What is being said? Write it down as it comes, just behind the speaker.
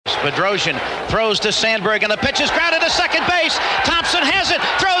Bedrosian throws to Sandberg, and the pitch is grounded to second base. Thompson has it,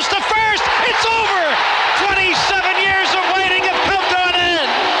 throws to first. It's over. 27 years of waiting have come to an end.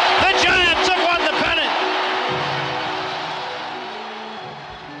 The Giants have won the pennant.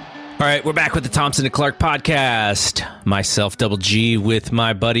 All right, we're back with the Thompson and Clark podcast. Myself, Double G, with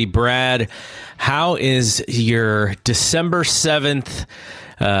my buddy Brad. How is your December 7th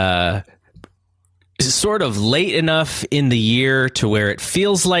sort of late enough in the year to where it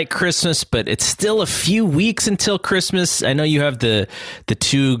feels like Christmas, but it's still a few weeks until Christmas? I know you have the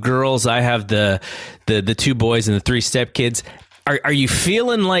two girls. I have the two boys and the three stepkids. Are you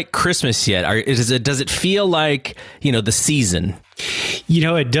feeling like Christmas yet? Does it feel like, the season?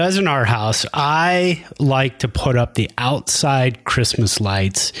 It does in our house. I like to put up the outside Christmas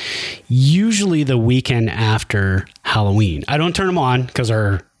lights, usually the weekend after Halloween. I don't turn them on because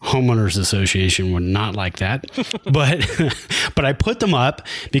our homeowners association would not like that. But I put them up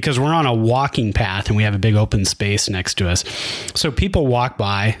because we're on a walking path and we have a big open space next to us. So people walk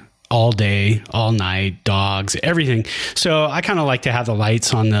by all day, all night, dogs, everything. So I kind of like to have the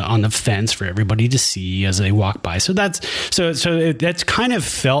lights on the fence for everybody to see as they walk by. So that's kind of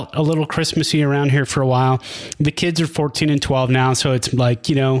felt a little Christmassy around here for a while. The kids are 14 and 12 now, so it's like,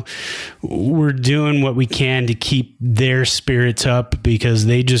 we're doing what we can to keep their spirits up because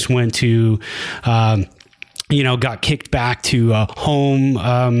they just went to, got kicked back to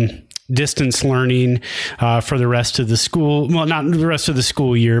home distance learning for the rest of the school. Well, not the rest of the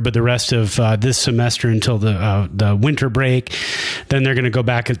school year, but the rest of this semester until the winter break. Then they're going to go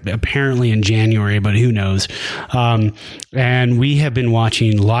back apparently in January, but who knows? And we have been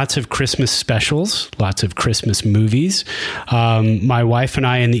watching lots of Christmas specials, lots of Christmas movies. My wife and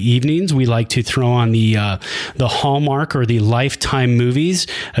I, in the evenings, we like to throw on the Hallmark or the Lifetime movies,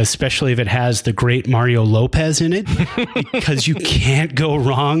 especially if it has the great Mario Lopez in it, because you can't go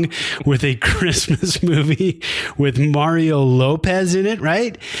wrong with a Christmas movie with Mario Lopez in it,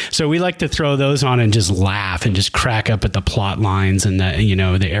 right? So we like to throw those on and just laugh and just crack up at the plot lines and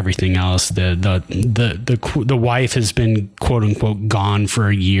the everything else. The wife has been quote unquote gone for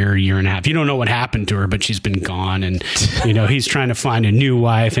a year and a half. You don't know what happened to her, but she's been gone, and he's trying to find a new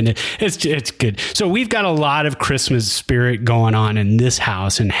wife, and it's good. So we've got a lot of Christmas spirit going on in this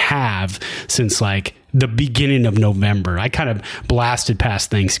house and have since like the beginning of November. I kind of blasted past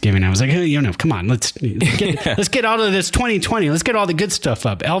Thanksgiving. I was like, hey, come on, let's get out of this 2020. Let's get all the good stuff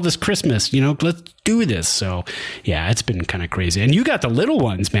up. Elvis Christmas, let's do this. So yeah, it's been kind of crazy. And you got the little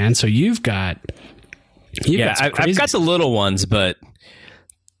ones, man. So I've got the little ones, but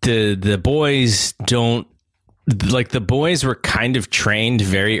the boys don't. Like, the boys were kind of trained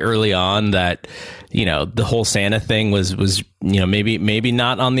very early on that, the whole Santa thing was maybe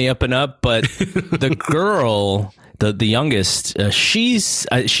not on the up and up, but the girl, the youngest, she's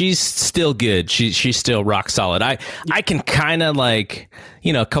still good. She's still rock solid. I can kind of like,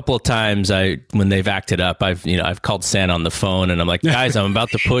 a couple of times when they've acted up, I've called Santa on the phone and I'm like, guys, I'm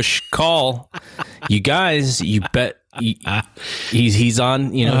about to push call. You guys, you bet. He's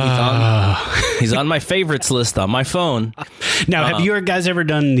on, he's on my favorites list on my phone. Now, have you guys ever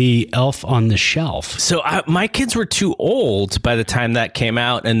done the Elf on the Shelf? So my kids were too old by the time that came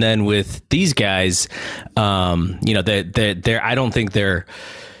out, and then with these guys, they're I don't think they're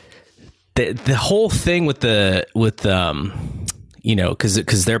the whole thing with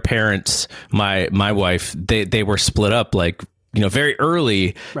because their parents, my wife, they were split up like. Very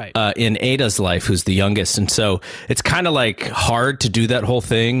early right. In Ada's life, who's the youngest. And so it's kind of like hard to do that whole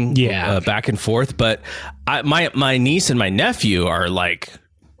thing back and forth. But my niece and my nephew are like,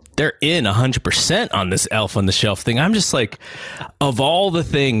 they're in 100% on this Elf on the Shelf thing. I'm just like, of all the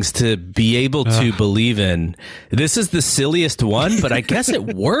things to be able to believe in, this is the silliest one, but I guess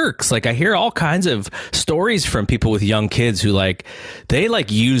it works. Like, I hear all kinds of stories from people with young kids who they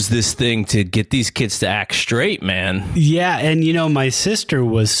use this thing to get these kids to act straight, man. Yeah. And, my sister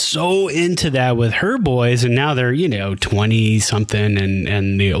was so into that with her boys, and now they're, 20 something,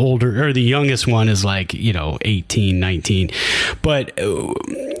 and the older or the youngest one is 18, 19. But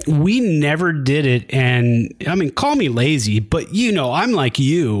we never did it. And I mean, call me lazy, but I'm like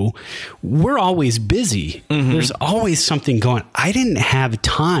you. We're always busy. Mm-hmm. There's always something going. I didn't have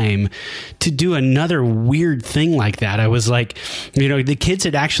time to do another weird thing like that. I was like, the kids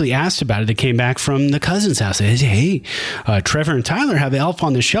had actually asked about it. They came back from the cousin's house. They said, hey, Trevor and Tyler have Elf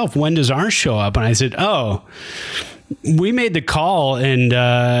on the Shelf. When does ours show up? And I said, oh, we made the call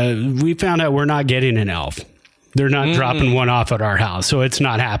and we found out we're not getting an elf. They're not dropping one off at our house, so it's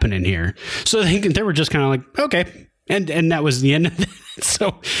not happening here. So they were just kind of like, okay. And that was the end of it.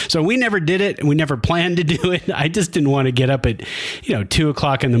 So we never did it. We never planned to do it. I just didn't want to get up at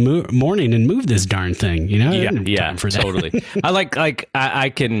 2:00 in the morning and move this darn thing. Yeah, for totally.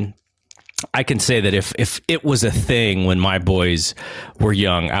 I can say that if it was a thing when my boys were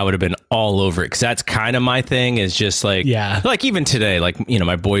young, I would have been all over it, because that's kind of my thing. Is just like even today,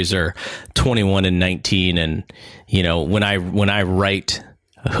 my boys are 21 and 19, and when I write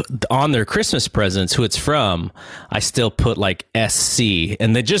on their Christmas presents who it's from, I still put like SC,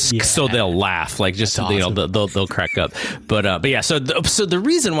 and they just so they'll laugh, awesome. they'll crack up. But yeah, so the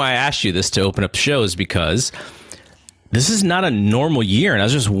reason why I asked you this to open up the show is because this is not a normal year, and I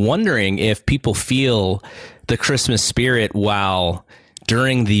was just wondering if people feel the Christmas spirit while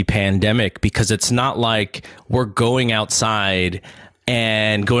during the pandemic, because it's not like we're going outside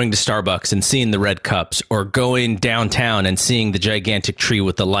and going to Starbucks and seeing the red cups, or going downtown and seeing the gigantic tree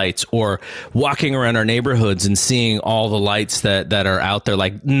with the lights, or walking around our neighborhoods and seeing all the lights that are out there.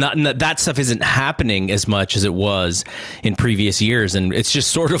 Like that stuff isn't happening as much as it was in previous years. And it's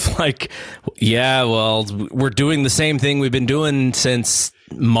just sort of like, we're doing the same thing we've been doing since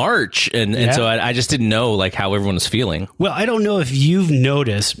March, and so I just didn't know how everyone was feeling. Well, I don't know if you've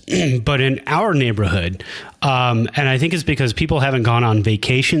noticed, but in our neighborhood, and I think it's because people haven't gone on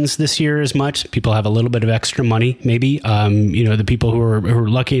vacations this year as much. People have a little bit of extra money, maybe. The people who are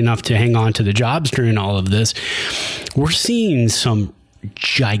lucky enough to hang on to the jobs during all of this, we're seeing some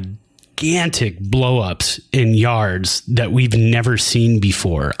gigantic blow-ups in yards that we've never seen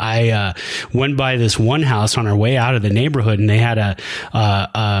before. I went by this one house on our way out of the neighborhood, and they had a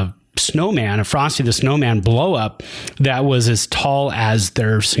snowman, a Frosty the Snowman blow up that was as tall as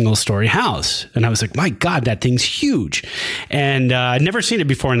their single-story house. And I was like, my God, that thing's huge. And I'd never seen it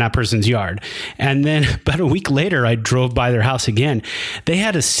before in that person's yard. And then about a week later, I drove by their house again. They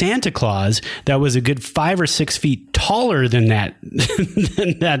had a Santa Claus that was a good 5 or 6 feet taller than that,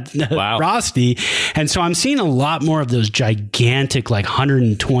 wow. Frosty. And so I'm seeing a lot more of those gigantic, like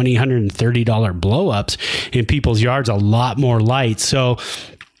 $120, $130 blow-ups in people's yards, a lot more lights. So,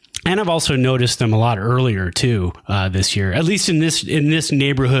 and I've also noticed them a lot earlier too, this year, at least in this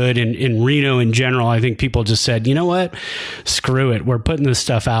neighborhood, in Reno in general. I think people just said, you know what, screw it. We're putting this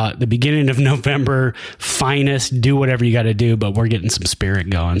stuff out the beginning of November, finest, do whatever you got to do, but we're getting some spirit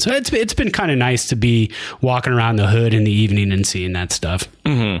going. So it's been kind of nice to be walking around the hood in the evening and seeing that stuff.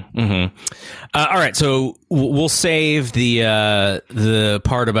 Mm-hmm, mm-hmm. All right. So we'll save the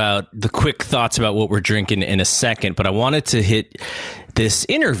part about the quick thoughts about what we're drinking in a second, but I wanted to hit this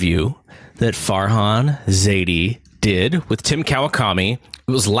interview that Farhan Zaidi did with Tim Kawakami.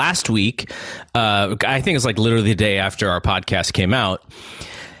 It was last week. I think it's literally the day after our podcast came out.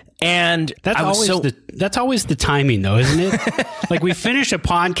 And that's always the timing, though, isn't it? We finish a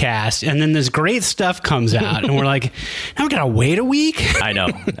podcast and then this great stuff comes out and we're like, now we gotta wait a week. I know.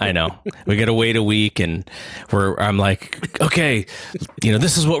 We gotta wait a week, and I'm like, okay,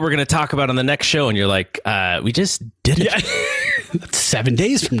 this is what we're gonna talk about on the next show, and you're like, we just did it. Yeah. 7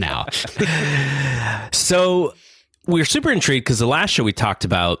 days from now. So we're super intrigued because the last show we talked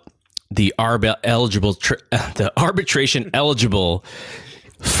about the arbitration eligible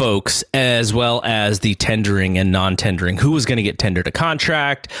folks, as well as the tendering and non-tendering, who was going to get tendered a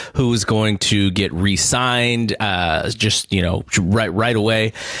contract, who was going to get re-signed right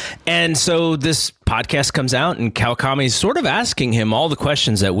away. And so this podcast comes out, and Kawakami is sort of asking him all the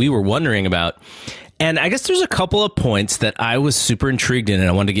questions that we were wondering about. And I guess there's a couple of points that I was super intrigued in, and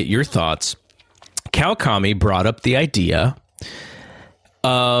I wanted to get your thoughts. Kawakami brought up the idea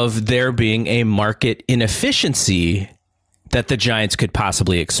of there being a market inefficiency that the Giants could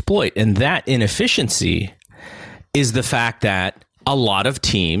possibly exploit. And that inefficiency is the fact that a lot of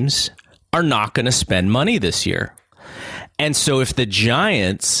teams are not going to spend money this year. And so if the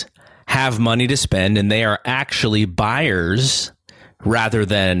Giants have money to spend and they are actually buyers rather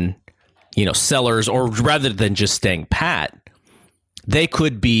than, sellers, or rather than just staying pat, they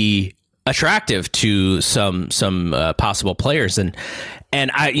could be attractive to some possible players. And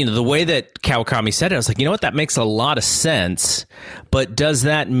I, the way that Kawakami said it, I was like, you know what, that makes a lot of sense. But does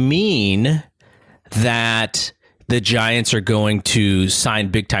that mean that the Giants are going to sign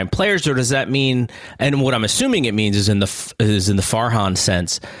big time players, or does that mean, and what I'm assuming it means is in the Farhan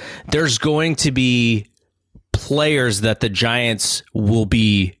sense, there's going to be players that the Giants will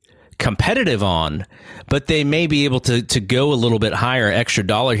be competitive on, but they may be able to go a little bit higher, extra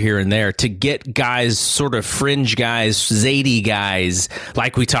dollar here and there, to get guys, sort of fringe guys, Zaidi guys,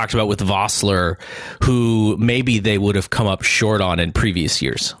 like we talked about with Vossler, who maybe they would have come up short on in previous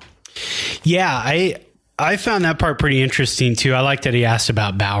years. Yeah, I found that part pretty interesting too. I like that he asked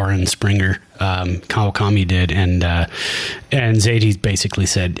about Bauer and Springer. Kawakami did, and Zaidi basically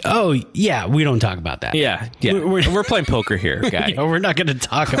said, "Oh yeah, we don't talk about that. Yeah. We're playing poker here, guy. We're not going to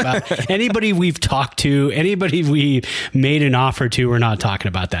talk about anybody we've talked to, anybody we made an offer to. We're not talking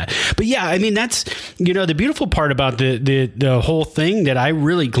about that." But yeah, I mean, that's, the beautiful part about the whole thing that I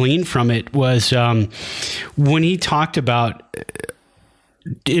really gleaned from it was when he talked about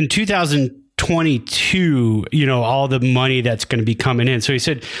in 2022, all the money that's going to be coming in. So he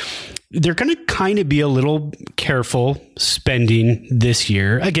said they're going to kind of be a little careful spending this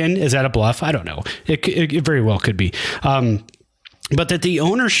year. Again, is that a bluff? I don't know. It very well could be. But that the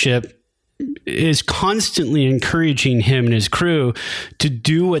ownership is constantly encouraging him and his crew to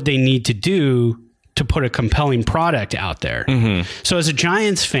do what they need to do to put a compelling product out there. Mm-hmm. So as a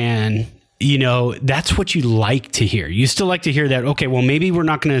Giants fan, that's what you like to hear. You still like to hear that, okay, well, maybe we're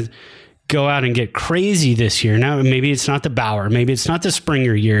not going to go out and get crazy this year. Now, maybe it's not the Bauer. Maybe it's not the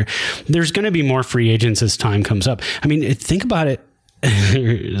Springer year. There's going to be more free agents as time comes up. I mean, think about it.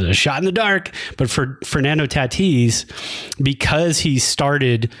 A shot in the dark, but for Fernando Tatis, because he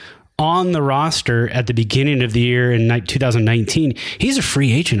started on the roster at the beginning of the year in 2019, he's a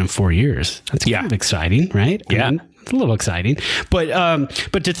free agent in 4 years. That's kind of exciting, right? Yeah. I mean, it's a little exciting, but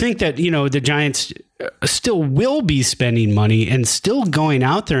to think that, the Giants still will be spending money and still going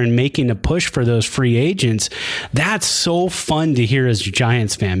out there and making a push for those free agents, that's so fun to hear as a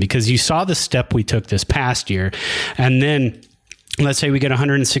Giants fan, because you saw the step we took this past year, and then let's say we get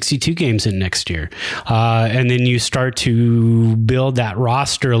 162 games in next year. And then you start to build that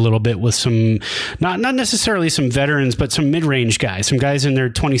roster a little bit with some, not necessarily some veterans, but some mid-range guys, some guys in their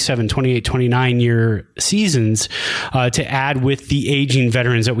 27, 28, 29 year seasons to add with the aging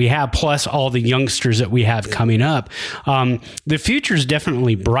veterans that we have, plus all the youngsters that we have coming up. The future is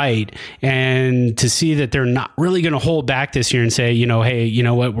definitely bright. And to see that they're not really going to hold back this year and say, hey, you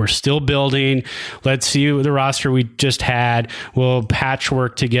know what, we're still building. Let's see the roster we just had. We'll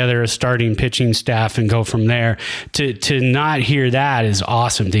patchwork together a starting pitching staff and go from there. To not hear that is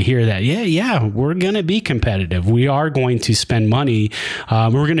awesome. To hear that, yeah, we're going to be competitive. We are going to spend money.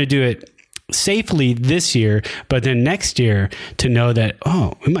 We're going to do it safely this year, but then next year to know that,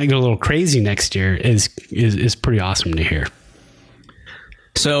 we might go a little crazy next year is pretty awesome to hear.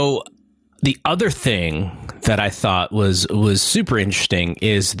 So the other thing that I thought was super interesting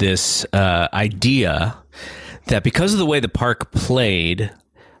is this idea that because of the way the park played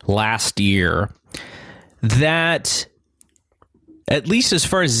last year, that at least as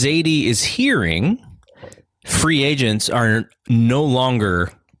far as Zaidi is hearing, free agents are no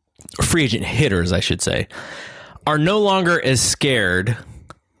longer, free agent hitters, I should say, are no longer as scared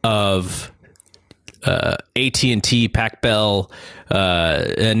of AT&T, Pac Bell,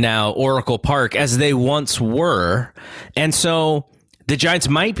 and now Oracle Park as they once were. And so the Giants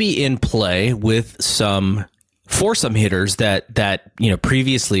might be in play with some hitters that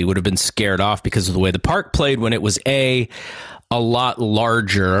previously would have been scared off because of the way the park played when it was a lot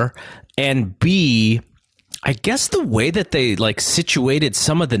larger, and B, I guess the way that they situated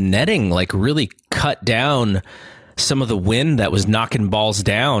some of the netting really cut down some of the wind that was knocking balls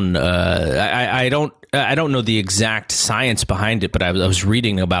down. I don't know the exact science behind it, but I was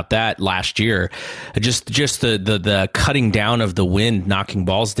reading about that last year. Just the cutting down of the wind, knocking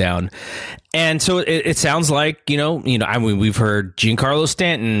balls down. And so it sounds like, I mean, we've heard Giancarlo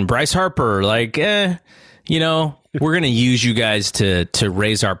Stanton, Bryce Harper, we're going to use you guys to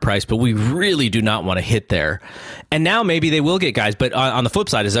raise our price, but we really do not want to hit there. And now maybe they will get guys. But on the flip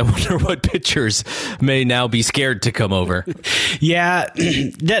side is I wonder what pitchers may now be scared to come over. Yeah,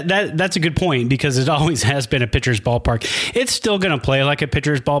 that's a good point, because it always has been a pitcher's ballpark. It's still going to play like a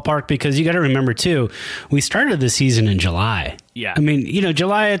pitcher's ballpark, because you got to remember, too, we started the season in July. Yeah. I mean,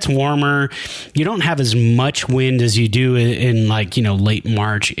 July, it's warmer. You don't have as much wind as you do in late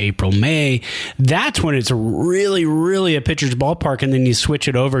March, April, May. That's when it's really, really a pitcher's ballpark. And then you switch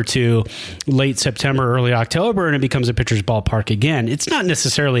it over to late September, early October, and it becomes a pitcher's ballpark again. It's not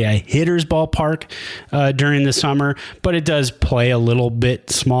necessarily a hitter's ballpark during the summer, but it does play a little bit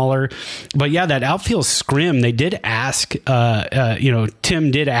smaller. But yeah, that outfield scrim, they did ask,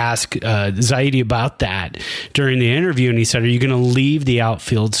 Tim did ask Zaidi about that during the interview. And he said, are you going to leave the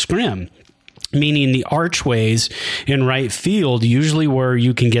outfield scrim? Meaning the archways in right field, usually where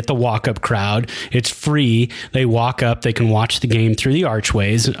you can get the walk-up crowd. It's free. They walk up, they can watch the game through the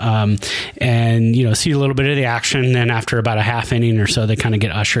archways, and see a little bit of the action. Then after about a half inning or so, they kind of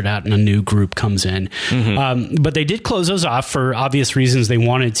get ushered out and a new group comes in. Mm-hmm. But they did close those off for obvious reasons. They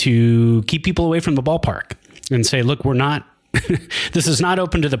wanted to keep people away from the ballpark and say, look, we're not this is not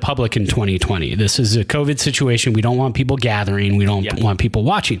open to the public in 2020. This is a COVID situation. We don't want people gathering. We don't want people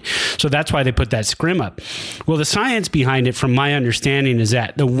watching. So that's why they put that scrim up. Well, the science behind it, from my understanding, is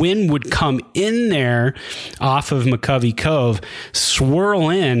that the wind would come in there off of McCovey Cove, swirl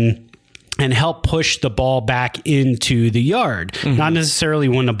in, and help push the ball back into the yard. Mm-hmm. Not necessarily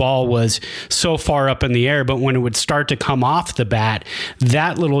when the ball was so far up in the air, but when it would start to come off the bat,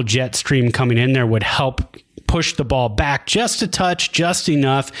 that little jet stream coming in there would help push the ball back just a touch, just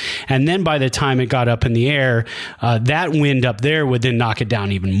enough. And then by the time it got up in the air, that wind up there would then knock it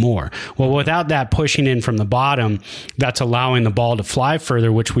down even more. Well, without that pushing in from the bottom, that's allowing the ball to fly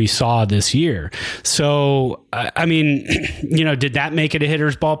further, which we saw this year. So, I mean, did that make it a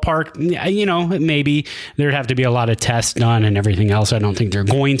hitter's ballpark? Maybe there'd have to be a lot of tests done and everything else. I don't think they're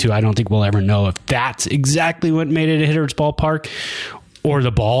going to. I don't think we'll ever know if that's exactly what made it a hitter's ballpark, or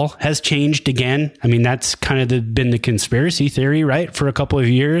the ball has changed again. I mean, that's kind of been the conspiracy theory, right? For a couple of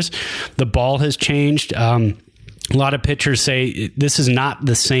years, the ball has changed. A lot of pitchers say this is not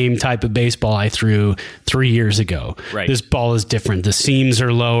the same type of baseball I threw 3 years ago. Right. This ball is different. The seams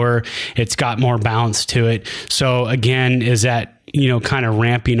are lower. It's got more bounce to it. So again, is that, kind of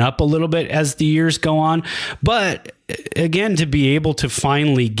ramping up a little bit as the years go on. But again, to be able to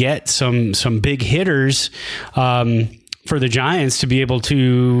finally get some big hitters, for the Giants to be able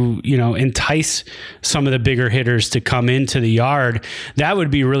to, entice some of the bigger hitters to come into the yard, that would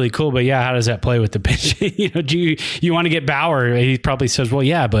be really cool. But yeah, how does that play with the pitch? Do you want to get Bauer? He probably says, well,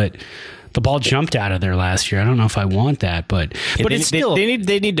 yeah, but the ball jumped out of there last year. I don't know if I want that, but it's still, they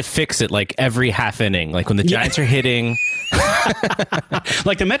need to fix it like every half inning, like when the Giants are hitting.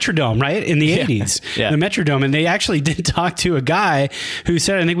 Like the Metrodome, right? In the 80s, the Metrodome. And they actually did talk to a guy who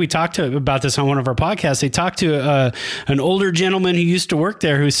said, I think we talked about this on one of our podcasts. They talked to an older gentleman who used to work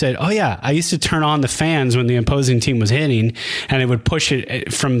there who said, oh yeah, I used to turn on the fans when the opposing team was hitting, and it would push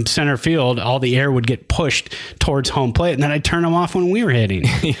it from center field. All the air would get pushed towards home plate, and then I'd turn them off when we were hitting.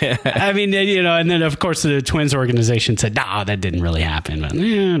 I mean, and then of course the Twins organization said, nah, that didn't really happen. But I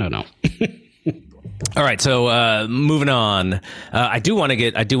don't know. All right, so moving on. I do want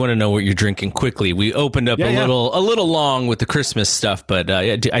to know what you're drinking quickly. We opened up a little long with the Christmas stuff, but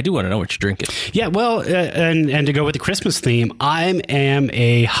I do want to know what you're drinking. Yeah, well, and to go with the Christmas theme, I am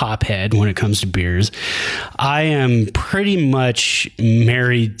a hophead when it comes to beers. I am pretty much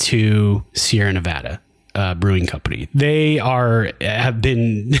married to Sierra Nevada Brewing Company. They have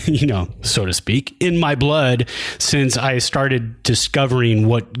been, so to speak, in my blood since I started discovering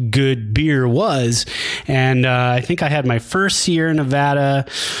what good beer was. And I think I had my first Sierra Nevada,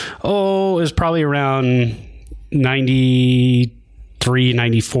 it was probably around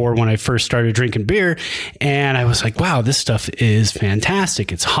 93-94 when I first started drinking beer, and I was like, wow, this stuff is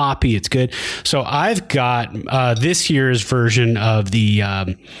fantastic. It's hoppy, it's good. So I've got this year's version of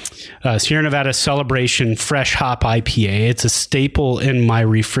the Sierra Nevada Celebration Fresh Hop IPA. It's a staple in my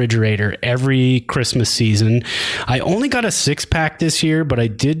refrigerator every Christmas season. I only got a 6-pack this year, but I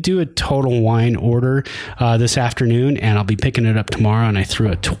did do a Total Wine order this afternoon, and I'll be picking it up tomorrow, and I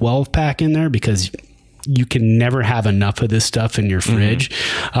threw a 12-pack in there because you can never have enough of this stuff in your fridge.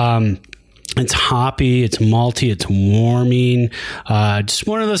 Mm-hmm. It's hoppy, it's malty, it's warming. Just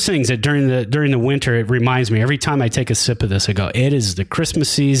one of those things that during the winter, it reminds me every time I take a sip of this, I go, it is the Christmas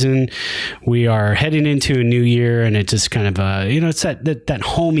season. We are heading into a new year, and it just kind of, it's that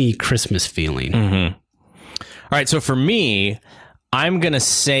homey Christmas feeling. Mm-hmm. All right. So for me, I'm going to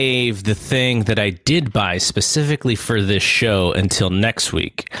save the thing that I did buy specifically for this show until next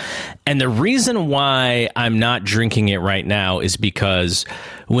week. And the reason why I'm not drinking it right now is because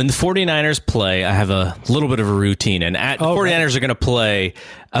when the 49ers play, I have a little bit of a routine. And the 49ers are going to play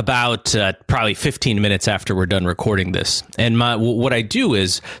about probably 15 minutes after we're done recording this. And what I do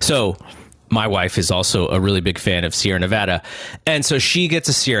is, my wife is also a really big fan of Sierra Nevada. And so she gets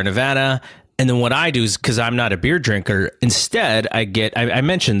a Sierra Nevada. And then what I do is, because I'm not a beer drinker, instead I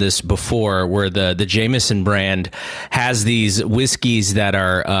mentioned this before, where the Jameson brand has these whiskeys that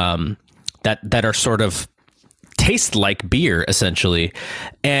are that are sort of taste like beer essentially,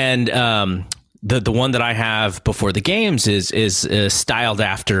 and the one that I have before the games is styled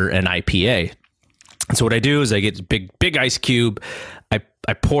after an IPA. And so what I do is I get big ice cube.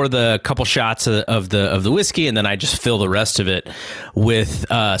 I pour the couple shots of the whiskey, and then I just fill the rest of it with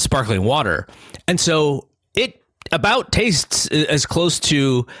sparkling water. And so about tastes as close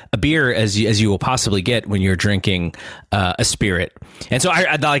to a beer as you will possibly get when you're drinking a spirit. And so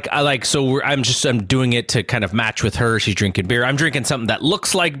I'm doing it to kind of match with her. She's drinking beer. I'm drinking something that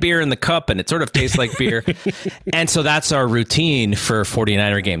looks like beer in the cup and it sort of tastes like beer. And so that's our routine for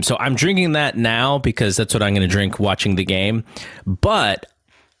 49er game. So I'm drinking that now because that's what I'm going to drink watching the game. But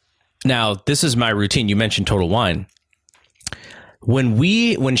now this is my routine. You mentioned Total Wine. When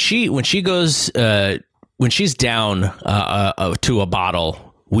she goes, when she's down to a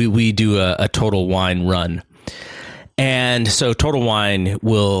bottle, we do a Total Wine run. And so Total Wine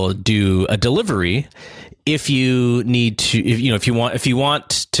will do a delivery. If you need to, if you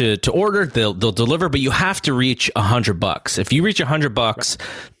want to order, they'll deliver, but you have to reach $100. If you reach $100,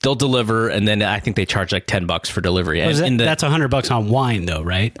 they'll deliver, and then I think they charge like $10 for delivery. That's $100 on wine, though,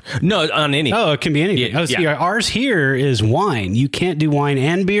 right? No, on anything. Oh, it can be anything. See, ours here is wine. You can't do wine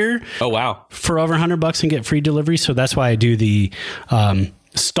and beer. Oh, wow! For over $100 and get free delivery. So that's why I do the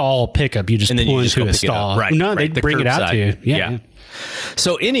stall pickup. You just pull into a stall. Right? No, they bring it out to you. Yeah.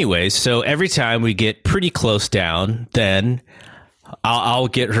 So anyways, every time we get pretty close down, then I'll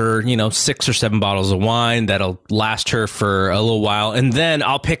get her, 6 or 7 bottles of wine that'll last her for a little while. And then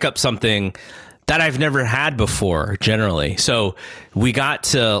I'll pick up something that I've never had before, generally. So we got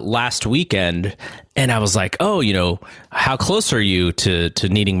to last weekend and I was like, oh, how close are you to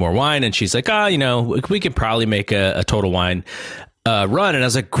needing more wine? And she's like, we could probably make a Total Wine run. And I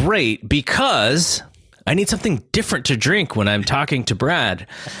was like, great, because I need something different to drink when I'm talking to Brad.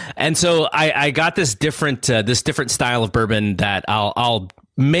 And so I got this different style of bourbon that I'll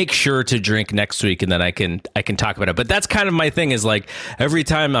make sure to drink next week, and then I can talk about it. But that's kind of my thing, is like every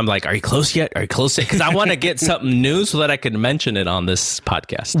time I'm like, are you close yet? Are you close yet? Because I want to get something new so that I can mention it on this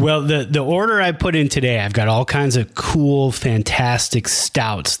podcast. Well, the order I put in today, I've got all kinds of cool, fantastic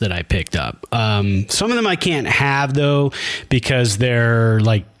stouts that I picked up. Some of them I can't have, though, because they're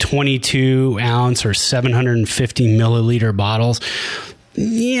like 22 ounce or 750 milliliter bottles.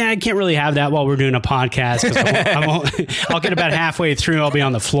 Yeah, I can't really have that while we're doing a podcast, because I'll get about halfway through, I'll be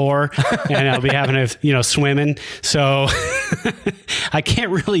on the floor and I'll be having to, swimming. So I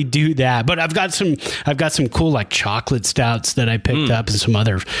can't really do that. But I've got some cool like chocolate stouts that I picked up, and some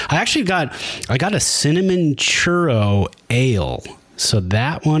other. I got a cinnamon churro ale. So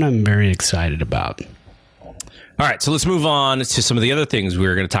that one I'm very excited about. All right, so let's move on to some of the other things we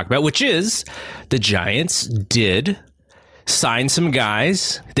were going to talk about, which is the Giants did sign some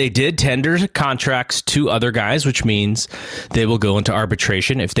guys. They did tender contracts to other guys, which means they will go into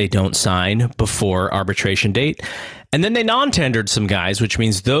arbitration if they don't sign before arbitration date. And then they non-tendered some guys, which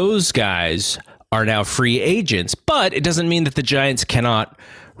means those guys are now free agents. But it doesn't mean that the Giants cannot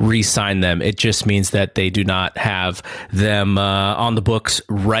re-sign them. It just means that they do not have them on the books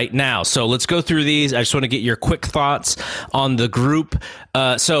right now. So let's go through these. I just want to get your quick thoughts on the group.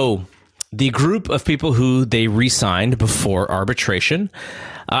 So the group of people who they re-signed before arbitration,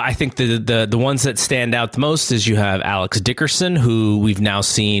 I think the ones that stand out the most is you have Alex Dickerson, who we've now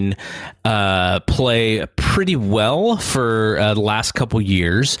seen play pretty well for the last couple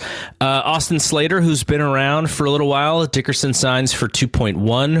years. Austin Slater, who's been around for a little while. Dickerson signs for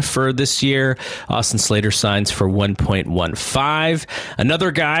 2.1 for this year. Austin Slater signs for 1.15.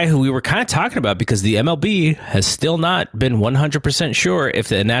 Another guy who we were kind of talking about, because the MLB has still not been 100% sure if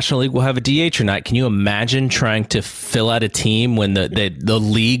the National League will have a DH or not. Can you imagine trying to fill out a team when the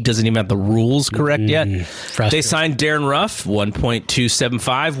league doesn't even have the rules correct yet? They signed Darren Ruff,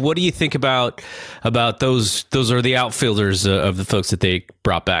 1.275. What do you think about those? Those are the outfielders of the folks that they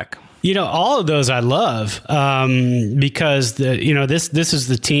brought back. All of those I love, because this is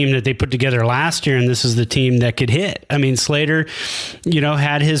the team that they put together last year, and this is the team that could hit. I mean, Slater,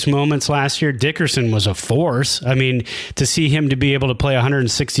 had his moments last year. Dickerson was a force. I mean, to see him to be able to play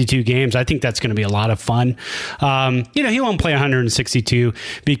 162 games, I think that's going to be a lot of fun. He won't play 162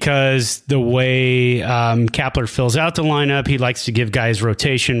 because the way Kapler fills out the lineup, he likes to give guys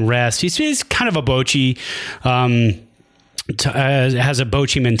rotation, rest. He's kind of a Bochy. Has a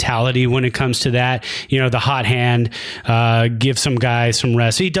Bochy mentality when it comes to that. The hot hand, give some guys some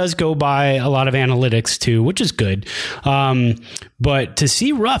rest. He does go by a lot of analytics too, which is good. But to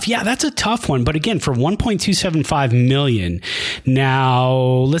see Ruff, that's a tough one. But again, for $1.275 million, now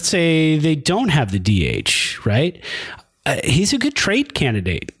let's say they don't have the DH, right? He's a good trade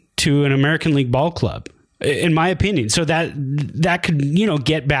candidate to an American League ball club. in my opinion. So that could,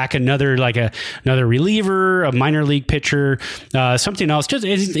 get back another reliever, a minor league pitcher, something else. Just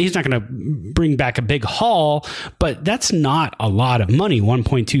he's not going to bring back a big haul, but that's not a lot of money.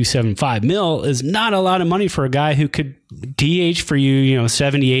 $1.275 million is not a lot of money for a guy who could DH for you,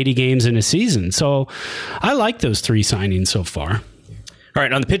 70, 80 games in a season. So I like those 3 signings so far. All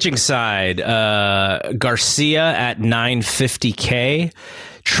right, on the pitching side, Garcia at $950K.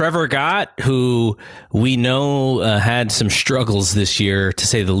 Trevor Gott, who we know had some struggles this year, to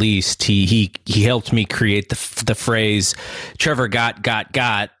say the least. He helped me create the phrase Trevor Gott.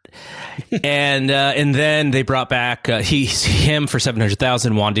 And then they brought back him for $700,000,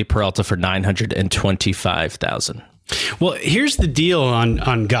 Wandy Peralta for $925,000. Well, here's the deal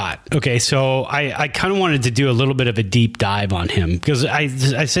on Gott. Okay, so I kind of wanted to do a little bit of a deep dive on him because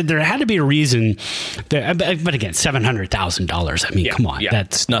I said there had to be a reason. But again, $700,000. I mean, come on,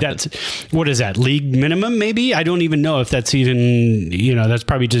 that's nothing. That's what is that, league minimum? Maybe I don't even know if that's even that's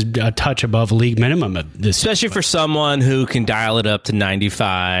probably just a touch above league minimum of this. Especially for someone who can dial it up to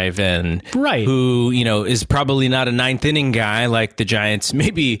 95 and who is probably not a 9th inning guy like the Giants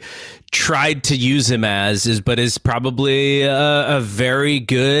maybe tried to use him but is probably a very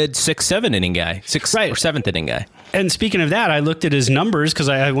good 6-7 inning guy, 6th or 7th inning guy. And speaking of that, I looked at his numbers because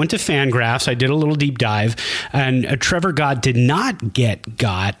I went to Fangraphs. I did a little deep dive, and Trevor Gott did not get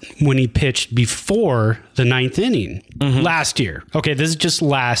Gott when he pitched before the 9th inning last year. Okay, this is just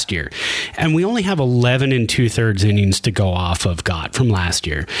last year. And we only have 11 2/3 innings to go off of Gott from last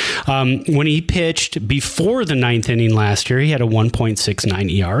year. When he pitched before the 9th inning last year, he had a 1.69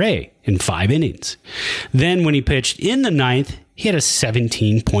 ERA in 5 innings. Then when he pitched in the 9th, he had a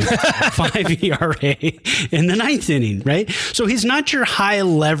 17.5 ERA in the 9th inning, right? So he's not your high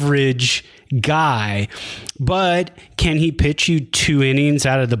leverage guy, but can he pitch you 2 innings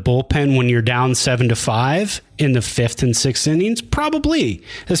out of the bullpen when you're down 7-5 in the 5th and 6th innings? Probably,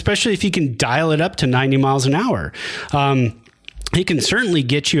 especially if you can dial it up to 90 miles an hour. He can certainly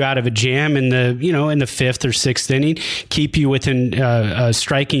get you out of a jam in the 5th or 6th inning, keep you within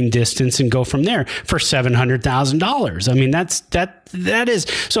striking distance, and go from there for $700,000. I mean, that is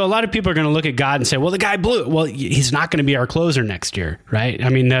so. A lot of people are going to look at Gott and say, "Well, the guy blew it." Well, he's not going to be our closer next year, right? I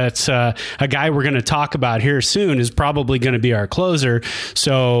mean, that's a guy we're going to talk about here soon is probably going to be our closer.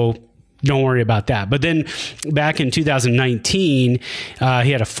 So don't worry about that. But then back in 2019, he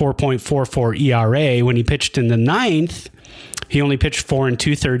had a 4.44 ERA when he pitched in the 9th. He only pitched 4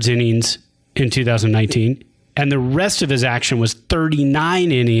 2/3 innings in 2019, and the rest of his action was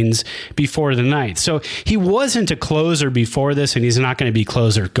 39 innings before the 9th. So he wasn't a closer before this, and he's not going to be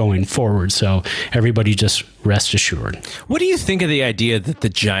closer going forward. So everybody just rest assured. What do you think of the idea that the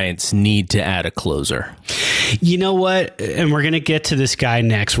Giants need to add a closer? You know what? And we're going to get to this guy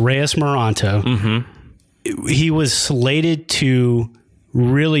next, Reyes Moronto. Mm-hmm. He was slated to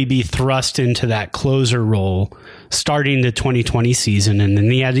really be thrust into that closer role starting the 2020 season, and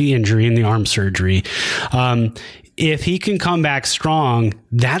then he had the injury and the arm surgery. If he can come back strong,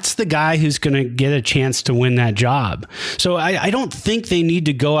 that's the guy who's going to get a chance to win that job. So I don't think they need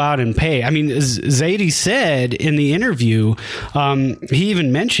to go out and pay. I mean, Zaidi said in the interview, he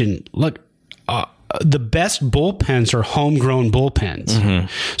even mentioned, look, the best bullpens are homegrown bullpens. Mm-hmm.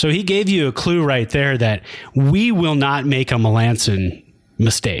 So he gave you a clue right there that we will not make a Melancon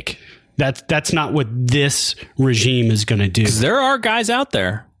mistake. That's not what this regime is going to do. 'Cause there are guys out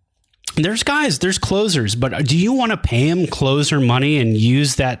there. There's closers, but do you want to pay him closer money and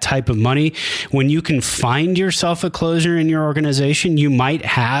use that type of money when you can find yourself a closer in your organization? You might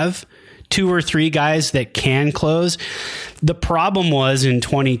have 2 or 3 guys that can close. The problem was in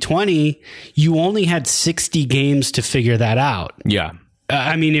 2020, you only had 60 games to figure that out. Yeah.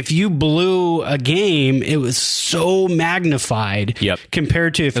 I mean, if you blew a game, it was so magnified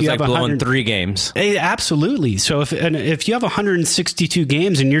compared to if you have blowing 3 games. Absolutely. So if you have 162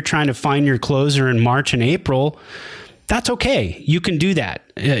 games and you're trying to find your closer in March and April, that's okay. You can do that.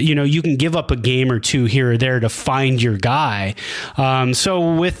 You can give up a game or 2 here or there to find your guy.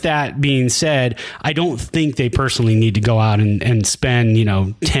 So with that being said, I don't think they personally need to go out and spend,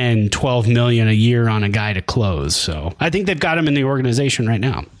 10, 12 million a year on a guy to close. So I think they've got him in the organization right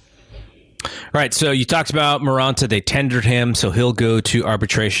now. All right. So you talked about Moronta. They tendered him, so he'll go to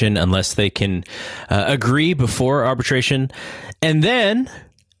arbitration unless they can agree before arbitration. And then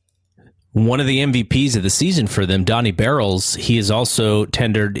one of the MVPs of the season for them, Donnie Barrels, he is also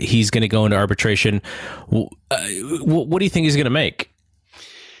tendered. He's going to go into arbitration. What do you think he's going to make?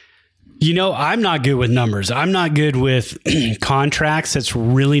 I'm not good with numbers. I'm not good with contracts. That's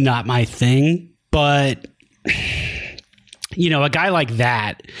really not my thing. But, a guy like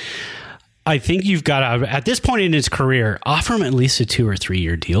that, I think you've got to, at this point in his career, offer him at least a 2 or 3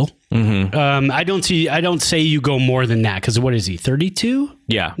 year deal. Mm-hmm. I don't say you go more than that, because what is he, 32?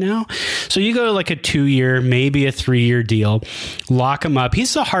 Yeah. Now? So you go to like a 2 year, maybe a 3 year deal, lock him up.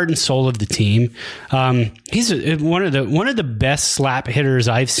 He's the heart and soul of the team. He's one of the best slap hitters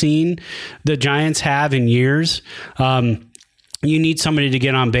I've seen the Giants have in years. You need somebody to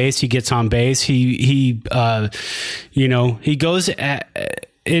get on base. He gets on base. He goes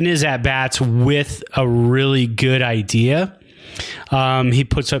in his at-bats with a really good idea. He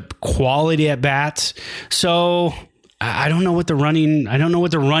puts up quality at-bats. So I don't know what the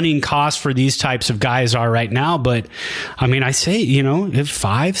running costs for these types of guys are right now, but I mean, I say, if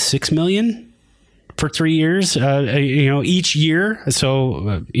 $5-6 million for 3 years, each year.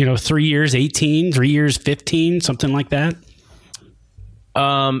 So, 3 years, 18, 3 years, 15, something like that.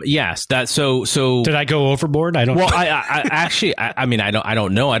 Yes, that so did I go overboard? I don't know. I actually I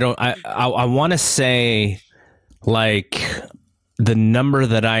don't know. I want to say like the number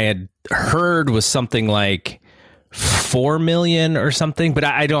that I had heard was something like 4 million or something, but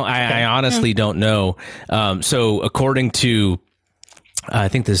I honestly don't know. So according to I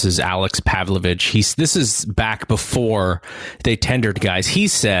think this is Alex Pavlovich. This is back before they tendered guys. He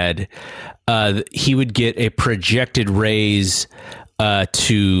said he would get a projected raise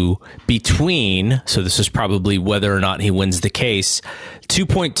to between, so this is probably whether or not he wins the case,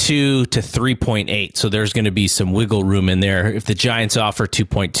 2.2 to 3.8. So there's going to be some wiggle room in there. If the Giants offer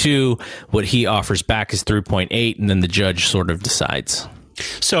 2.2, what he offers back is 3.8, and then the judge sort of decides.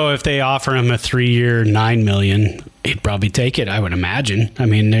 So if they offer him a 3 year, $9 million, he'd probably take it, I would imagine. I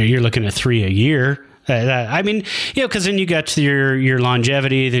mean, you're looking at 3 a year. I mean, because then you got your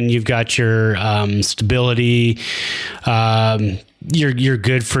longevity, then you've got your stability. You're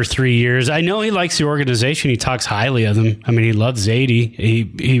good for 3 years. I know he likes the organization. He talks highly of them. I mean, he loves Zadie.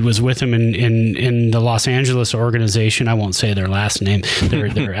 He was with him in the Los Angeles organization. I won't say their last name,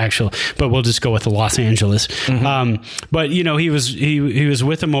 their actual, but we'll just go with the Los Angeles. Mm-hmm. But he was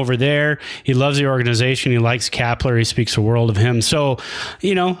with him over there. He loves the organization. He likes Kapler. He speaks the world of him. So,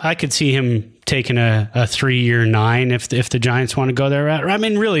 I could see him taking a 3 year $9 if the Giants want to go there. I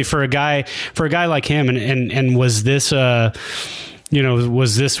mean, really, for a guy like him, and was this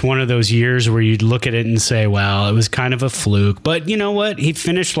was this one of those years where you'd look at it and say, well, it was kind of a fluke? But you know what? He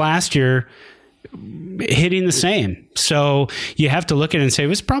finished last year hitting the same. So you have to look at it and say it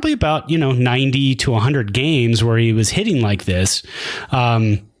was probably about 90 to 100 games where he was hitting like this.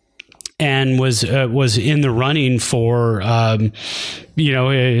 And was in the running for,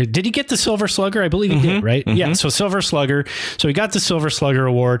 did he get the Silver Slugger? I believe he did, right? Mm-hmm. Yeah, so Silver Slugger. So he got the Silver Slugger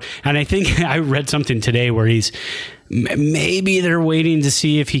award. And I think I read something today where maybe they're waiting to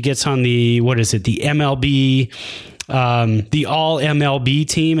see if he gets on the MLB, the all MLB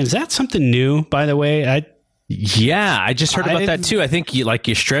team. Is that something new, by the way? I just heard about that too. I think like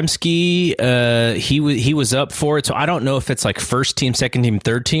Yastrzemski, he was up for it. So I don't know if it's like first team, second team,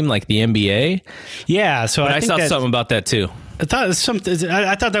 third team, like the NBA. Yeah. So I saw something about that too. I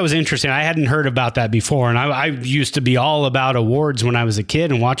thought that was interesting. I hadn't heard about that before, and I used to be all about awards when I was a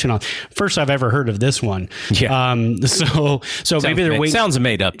kid and watching on. First, I've ever heard of this one. Yeah. So maybe they're waiting. Sounds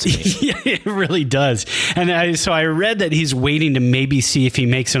made up to me. Yeah, it really does. And I read that he's waiting to maybe see if he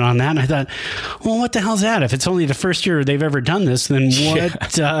makes it on that. And I thought, well, what the hell's that? If it's only the first year they've ever done this, then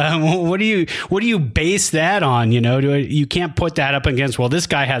what do you base that on? You can't put that up against, well, this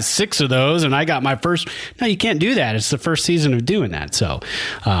guy has 6 of those and I got my first. No, you can't do that. It's the first season of doing that. So,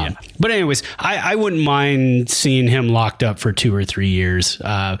 but anyways, I wouldn't mind seeing him locked up for 2 or 3 years.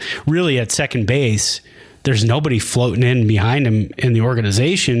 Really, at second base, there's nobody floating in behind him in the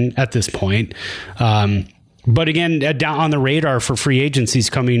organization at this point. But again, down on the radar for free agencies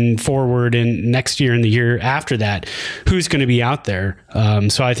coming forward in next year and the year after that, who's going to be out there?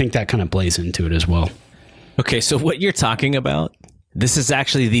 So I think that kind of plays into it as well. Okay, so what you're talking about, this is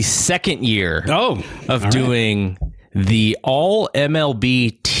actually the second year of doing the All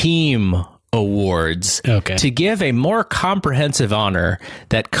MLB Team Awards to give a more comprehensive honor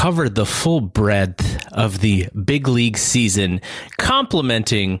that covered the full breadth of the big league season,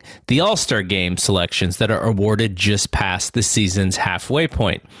 complementing the All-Star Game selections that are awarded just past the season's halfway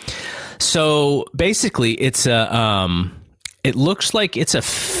point. So basically, it looks like it's a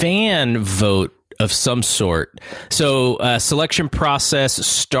fan vote of some sort. So selection process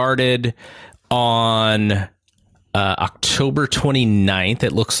started on October 29th,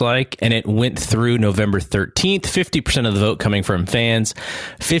 it looks like, and it went through November 13th. 50% of the vote coming from fans,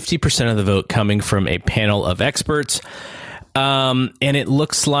 50% of the vote coming from a panel of experts. And it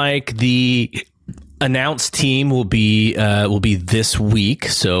looks like the announced team will be this week.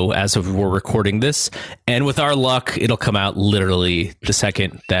 So as of we're recording this, and with our luck, it'll come out literally the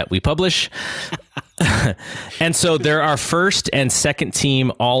second that we publish. And so there are first and second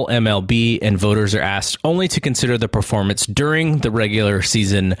team all MLB, and voters are asked only to consider the performance during the regular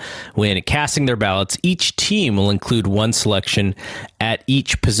season when casting their ballots. Each team will include one selection at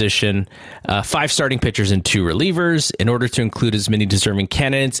each position, 5 starting pitchers and 2 relievers. In order to include as many deserving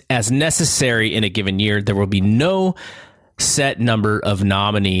candidates as necessary in a given year, there will be no set number of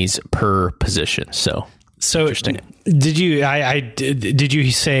nominees per position. So interesting. Did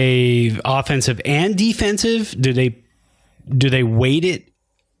you say offensive and defensive? Do they weight it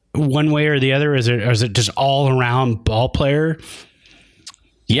one way or the other? Or is it just all around ball player?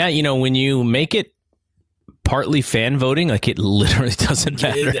 Yeah, when you make it partly fan voting, like it literally doesn't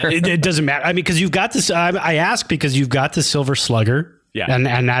matter. It doesn't matter. I mean, because you've got this. I ask because you've got the Silver Slugger. Yeah.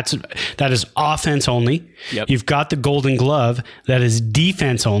 And that is offense only. Yep. You've got the Golden Glove that is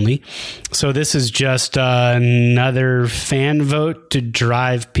defense only. So this is just another fan vote to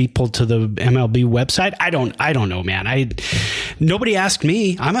drive people to the MLB website. I don't know, man. Nobody asked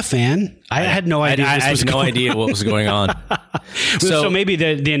me. I'm a fan. I had no idea. I had no idea what was going on. So maybe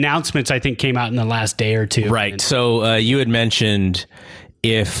the announcements I think came out in the last day or two. Right. So you had mentioned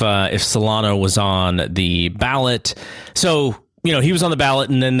if Solano was on the ballot. So he was on the ballot,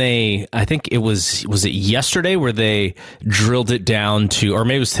 and then I think was it yesterday where they drilled it down to, or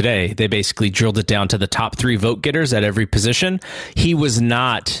maybe it was today, they basically drilled it down to the top 3 vote getters at every position. He was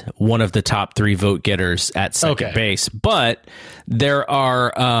not one of the top 3 vote getters at second base, but there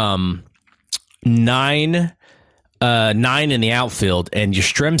are 9 in the outfield, and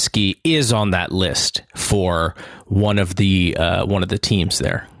Yastrzemski is on that list for one of the teams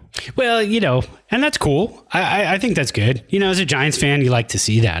there. Well, and that's cool. I think that's good. As a Giants fan, you like to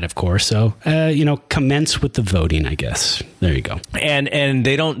see that, of course. So, commence with the voting, I guess. There you go. And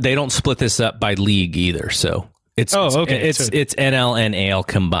they don't split this up by league either. So it's NL and AL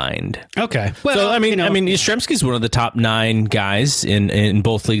combined. Okay. Well, so I mean, Yastrzemski's one of the top 9 guys in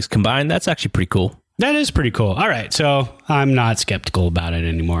both leagues combined. That's actually pretty cool. That is pretty cool. All right, so I'm not skeptical about it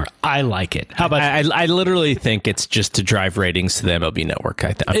anymore. I like it. How about? I literally think it's just to drive ratings to the MLB Network.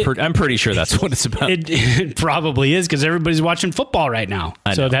 I'm pretty sure that's what it's about. It probably is, because everybody's watching football right now.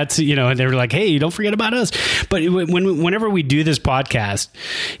 So that's they're like, hey, don't forget about us. But whenever we do this podcast,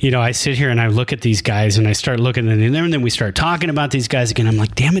 I sit here and I look at these guys and I start looking at them, and then we start talking about these guys again. I'm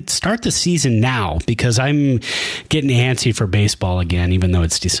like, damn it, start the season now, because I'm getting antsy for baseball again, even though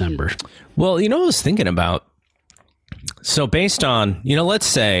it's December. Well, I was thinking about, so based on, let's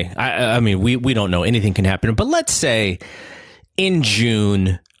say, I mean, we don't know, anything can happen, but let's say in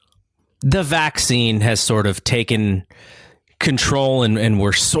June, the vaccine has sort of taken control and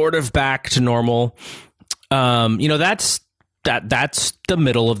we're sort of back to normal. That's the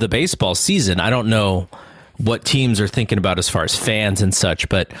middle of the baseball season. I don't know what teams are thinking about as far as fans and such,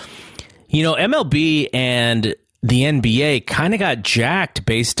 but, MLB and the NBA kind of got jacked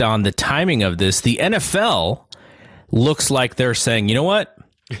based on the timing of this. The NFL looks like they're saying, you know what?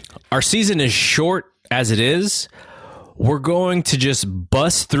 Our season is short as it is. We're going to just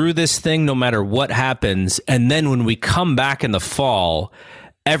bust through this thing no matter what happens. And then when we come back in the fall,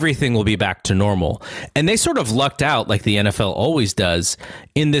 everything will be back to normal. And they sort of lucked out, like the NFL always does,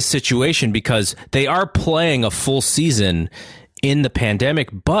 in this situation, because they are playing a full season in the pandemic,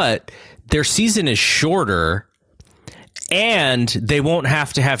 but their season is shorter. And they won't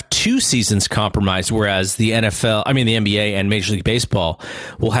have to have 2 seasons compromised, whereas the NBA and Major League Baseball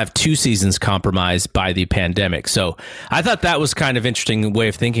will have 2 seasons compromised by the pandemic. So I thought that was kind of interesting way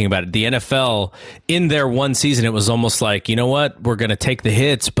of thinking about it. The NFL, in their one season, it was almost like, you know what, we're going to take the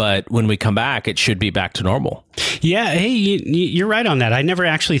hits, but when we come back, it should be back to normal. Yeah, hey, you're right on that. I never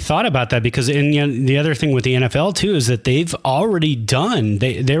actually thought about that, because the other thing with the NFL too is that they've already done,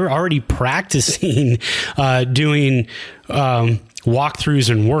 they're already practicing doing walkthroughs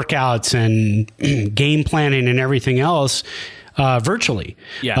and workouts and game planning and everything else virtually.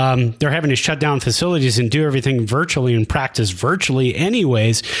 Yeah. They're having to shut down facilities and do everything virtually and practice virtually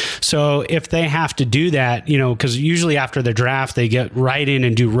anyways. So if they have to do that, because usually after the draft, they get right in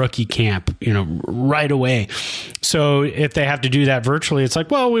and do rookie camp, right away. So if they have to do that virtually, it's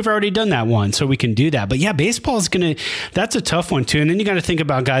like, well, we've already done that one, so we can do that. But yeah, baseball is that's a tough one too. And then you got to think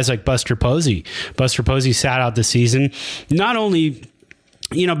about guys like Buster Posey. Buster Posey sat out the season. Not only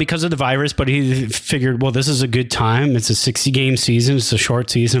because of the virus, but he figured, well, this is a good time. It's a 60-game season. It's a short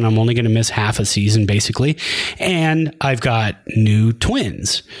season. I'm only going to miss half a season, basically. And I've got new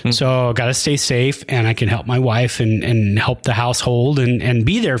twins. So I've got to stay safe, and I can help my wife and help the household and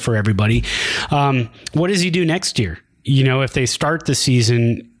be there for everybody. What does he do next year? If they start the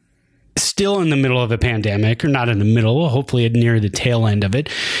season still in the middle of a pandemic, or not in the middle, hopefully near the tail end of it,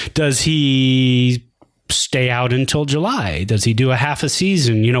 does he stay out until July? Does he do a half a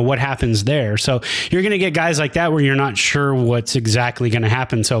season? What happens there? So you're going to get guys like that where you're not sure what's exactly going to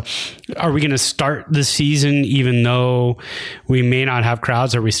happen. So are we going to start the season even though we may not have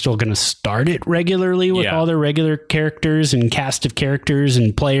crowds? Are we still going to start it regularly with all the regular characters and cast of characters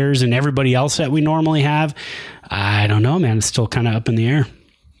and players and everybody else that we normally have? I don't know, man. It's still kind of up in the air.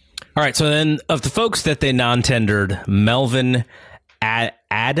 All right. So then of the folks that they non-tendered, Melvin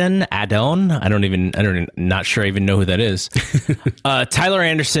Adon, not sure I even know who that is. Tyler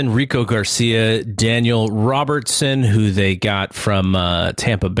Anderson, Rico Garcia, Daniel Robertson, who they got from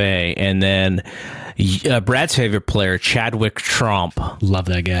Tampa Bay, and then Brad's favorite player, Chadwick Tromp. Love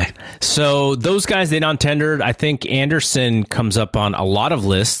that guy. So those guys, they non-tendered. I think Anderson comes up on a lot of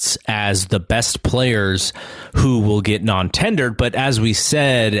lists as the best players who will get non-tendered. But as we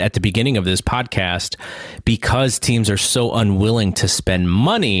said at the beginning of this podcast, because teams are so unwilling to spend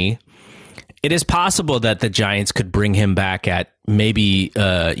money, it is possible that the Giants could bring him back at maybe,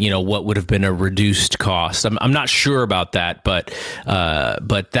 what would have been a reduced cost. I'm not sure about that, but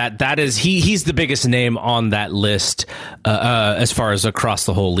that is, he's the biggest name on that list, as far as across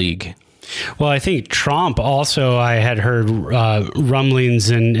the whole league. Well, I think Tromp also, I had heard rumblings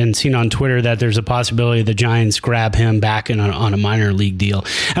and seen on Twitter that there's a possibility the Giants grab him back on a minor league deal.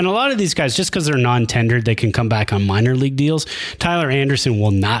 And a lot of these guys, just because they're non-tendered, they can come back on minor league deals. Tyler Anderson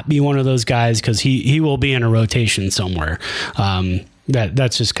will not be one of those guys because he will be in a rotation somewhere.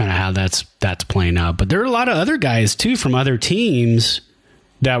 That's just kind of how that's playing out. But there are a lot of other guys, too, from other teams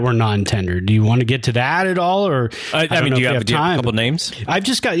that were non-tendered. Do you want to get to that at all, or I mean, do you have a couple names? I've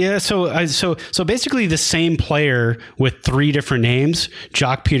just got So basically, the same player with three different names: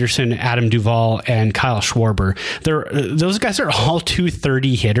 Jock Peterson, Adam Duvall, and Kyle Schwarber. Those guys are all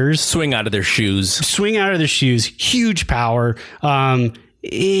 230 hitters. Swing out of their shoes. Huge power.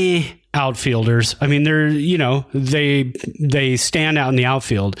 Outfielders. I mean, they stand out in the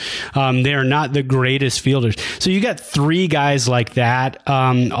outfield. They are not the greatest fielders. So you got three guys like that,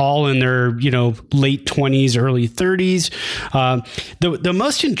 all in their, late 20s, early 30s. The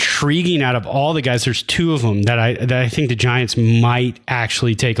most intriguing out of all the guys, there's two of them that I think the Giants might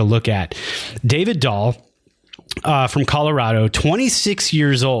actually take a look at. David Dahl, from Colorado, 26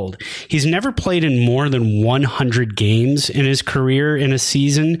 years old. He's never played in more than 100 games in his career in a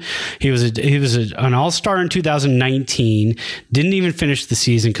season. He was an all-star in 2019. Didn't even finish the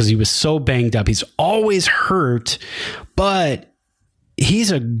season because he was so banged up. He's always hurt, but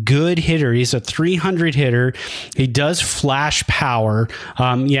he's a good hitter. He's a 300 hitter. He does flash power.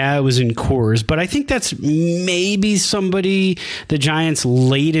 It was in Coors, but I think that's maybe somebody the Giants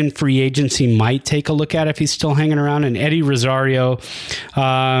late in free agency might take a look at if he's still hanging around. And Eddie Rosario,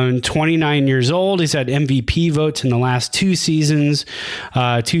 29 years old. He's had MVP votes in the last two seasons,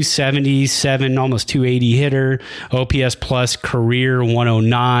 277, almost 280 hitter, OPS plus career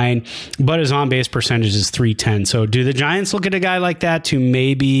 109, but his on-base percentage is 310. So do the Giants look at a guy like that to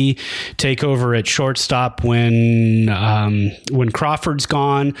maybe take over at shortstop when Crawford's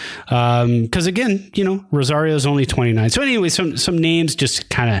gone? Because again, Rosario's only 29. So anyway, some names just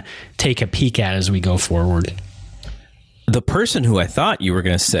kind of take a peek at as we go forward. The person who I thought you were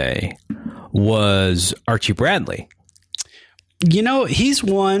going to say was Archie Bradley. He's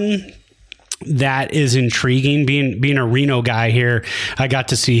one that is intriguing. Being a Reno guy here, I got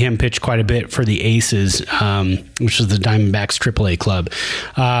to see him pitch quite a bit for the Aces, which is the Diamondbacks AAA club.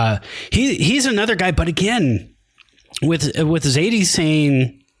 He's another guy, but again, with Zadie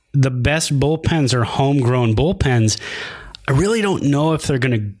saying the best bullpens are homegrown bullpens, I really don't know if they're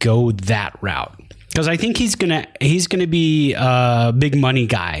going to go that route. Because I think he's gonna be a big money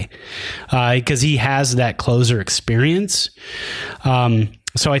guy, because he has that closer experience.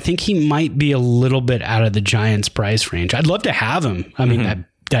 So I think he might be a little bit out of the Giants' price range. I'd love to have him. I mean,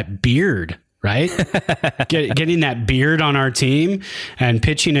 that beard, right? Getting that beard on our team and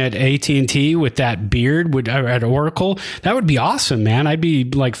pitching at AT&T with that beard at Oracle, that would be awesome, man. I'd be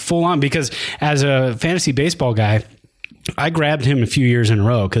like full on, because as a fantasy baseball guy, I grabbed him a few years in a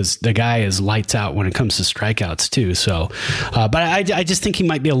row because the guy is lights out when it comes to strikeouts too. So, but I just think he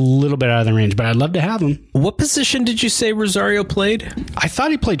might be a little bit out of the range, but I'd love to have him. What position did you say Rosario played? I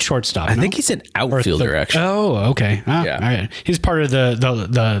thought he played shortstop. I think he's an outfielder, actually. Oh, okay. Yeah. All right. He's part of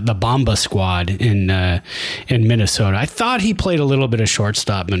the Bomba squad in Minnesota. I thought he played a little bit of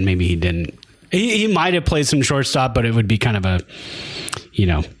shortstop, but maybe he didn't. He might have played some shortstop, but it would be kind of a,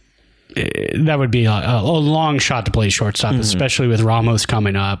 that would be a long shot to play shortstop, especially with Ramos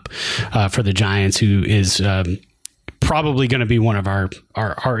coming up for the Giants, who is probably going to be one of our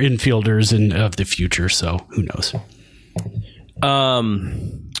infielders of the future. So who knows?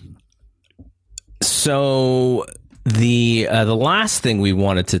 So the last thing we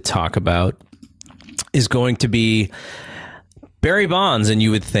wanted to talk about is going to be Barry Bonds, and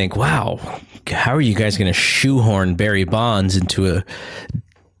you would think, wow, how are you guys going to shoehorn Barry Bonds into a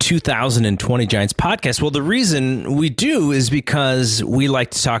 2020 Giants podcast? Well, the reason we do is because we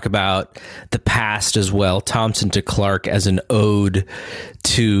like to talk about the past as well. Thompson to Clark as an ode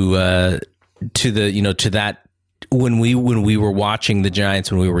to that when we were watching the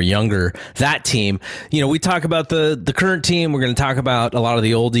Giants when we were younger, that team. We talk about the current team. We're going to talk about a lot of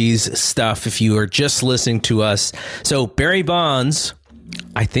the oldies stuff if you are just listening to us. So Barry Bonds,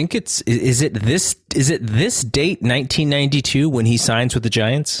 I think is it this date, 1992, when he signs with the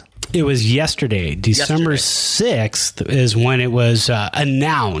Giants? It was yesterday. December 6th is when it was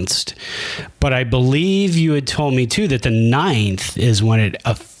announced. But I believe you had told me, too, that the 9th is when it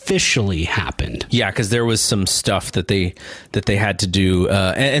officially happened. Yeah, because there was some stuff that they had to do.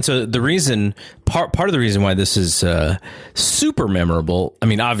 And so the reason, part of the reason why this is super memorable, I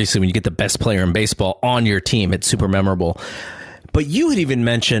mean, obviously, when you get the best player in baseball on your team, it's super memorable. But you had even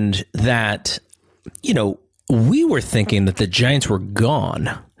mentioned that, we were thinking that the Giants were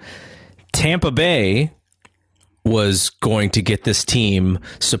gone. Tampa Bay was going to get this team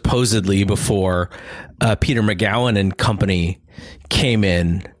supposedly before Peter McGowan and company came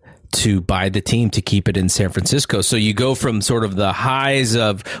in to buy the team to keep it in San Francisco. So you go from sort of the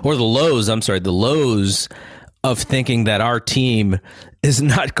lows of thinking that our team is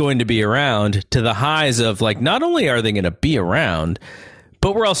not going to be around to the highs of like, not only are they going to be around,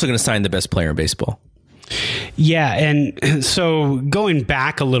 but we're also going to sign the best player in baseball. Yeah, and so going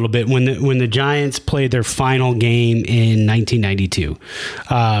back a little bit, when the Giants played their final game in 1992,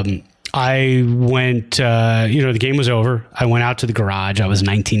 I went, the game was over. I went out to the garage. I was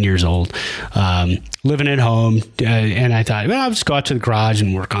 19 years old, living at home. And I thought, well, I'll just go out to the garage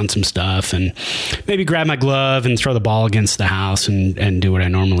and work on some stuff and maybe grab my glove and throw the ball against the house and do what I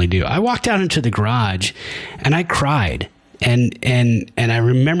normally do. I walked out into the garage and I cried. And I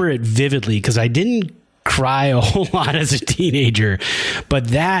remember it vividly because I didn't cry a whole lot as a teenager, but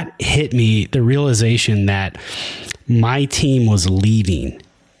that hit me, the realization that my team was leaving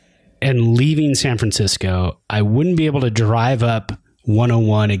San Francisco. I wouldn't be able to drive up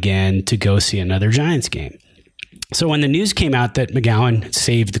 101 again to go see another Giants game. So when the news came out that McGowan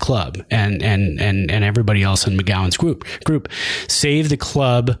saved the club and everybody else in McGowan's group saved the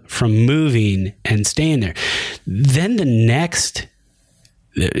club from moving and staying there, then the next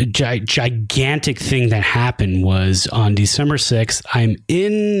gigantic thing that happened was on December 6th, I'm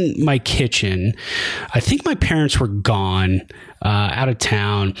in my kitchen. I think my parents were gone, out of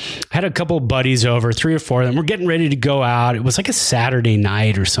town. I had a couple of buddies over, 3 or 4 of them. We're getting ready to go out. It was like a Saturday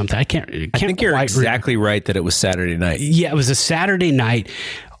night or something. I think you're exactly right that it was Saturday night. Yeah, it was a Saturday night.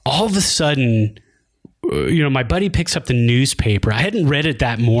 All of a sudden, my buddy picks up the newspaper. I hadn't read it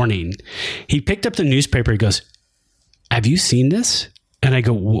that morning. He picked up the newspaper. He goes, "Have you seen this?" And I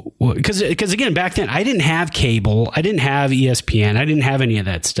go, because again, back then I didn't have cable. I didn't have ESPN. I didn't have any of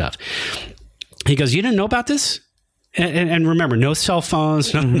that stuff. He goes, "You didn't know about this?" And remember, no cell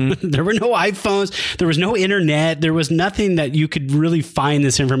phones. There were no iPhones. There was no internet. There was nothing that you could really find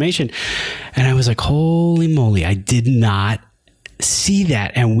this information. And I was like, holy moly, I did not see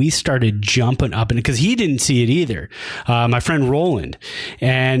that. And we started jumping up, and because he didn't see it either, my friend Roland,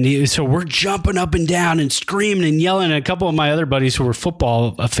 and so we're jumping up and down and screaming and yelling. And a couple of my other buddies who were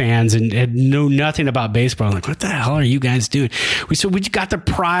football fans and had know nothing about baseball, I'm like, what the hell are you guys doing? We got the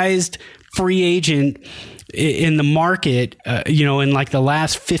prized free agent in the market, in like the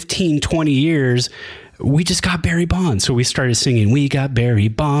last 15, 20 years. We just got Barry Bonds. So we started singing, "We got Barry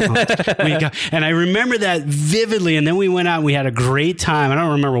Bonds." And I remember that vividly. And then we went out and we had a great time. I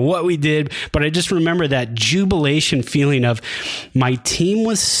don't remember what we did, but I just remember that jubilation feeling of my team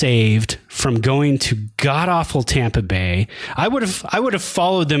was saved from going to god-awful Tampa Bay. I would have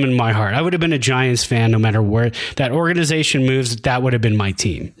followed them in my heart. I would have been a Giants fan no matter where that organization moves. That would have been my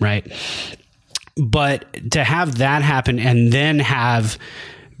team, right? But to have that happen and then have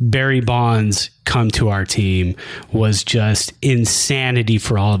Barry Bonds come to our team was just insanity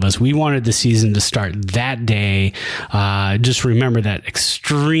for all of us. We wanted the season to start that day. Just remember that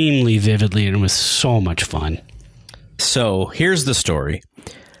extremely vividly, and it was so much fun. So here's the story.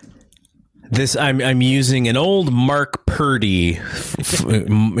 I'm using an old Mark Purdy,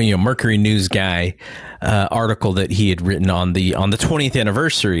 Mercury News guy, article that he had written on the 20th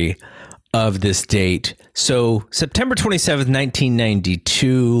anniversary of this date. So September 27th,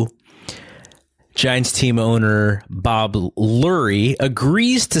 1992, Giants team owner Bob Lurie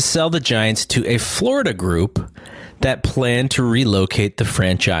agrees to sell the Giants to a Florida group that planned to relocate the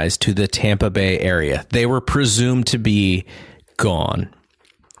franchise to the Tampa Bay area. They were presumed to be gone.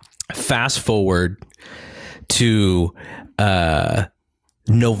 Fast forward to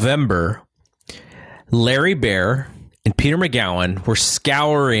November, Larry Baer and Peter McGowan were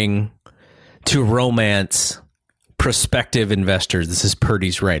scouring to romance prospective investors. This is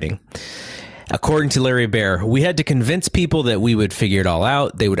Purdy's writing. According to Larry Baer, we had to convince people that we would figure it all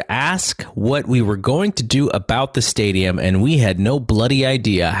out. They would ask what we were going to do about the stadium, and we had no bloody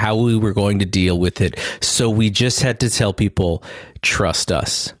idea how we were going to deal with it. So we just had to tell people, trust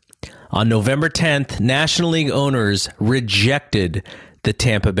us. On November 10th, National League owners rejected the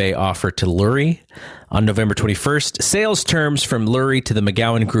Tampa Bay offer to Lurie. On November 21st, sales terms from Lurie to the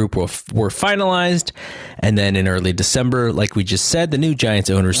McGowan Group were finalized. And then in early December, like we just said, the new Giants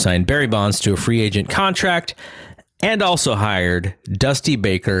owners signed Barry Bonds to a free agent contract and also hired Dusty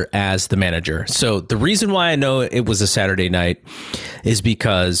Baker as the manager. So the reason why I know it was a Saturday night is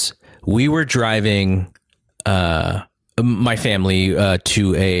because we were driving my family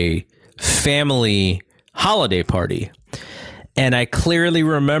to a family holiday party. And I clearly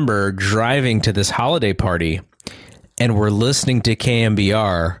remember driving to this holiday party and we're listening to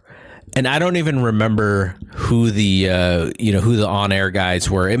KMBR, and I don't even remember who the who the on-air guys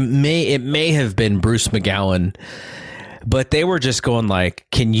were. It may have been Bruce McGowan, but they were just going like,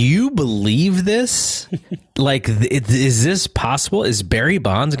 "Can you believe this? Like, is this possible? Is Barry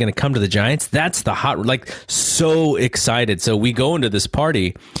Bonds going to come to the Giants?" That's the hot, like, so excited. So we go into this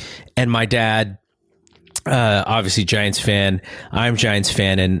party, and my dad, obviously Giants fan, I'm Giants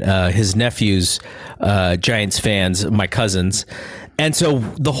fan, and his nephews, Giants fans, my cousins. And so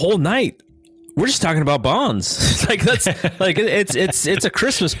the whole night we're just talking about Bonds. Like, that's like, it's a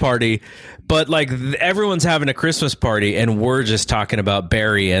Christmas party, but like everyone's having a Christmas party and we're just talking about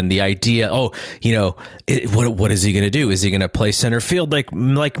Barry and the idea. Oh, what is he going to do? Is he going to play center field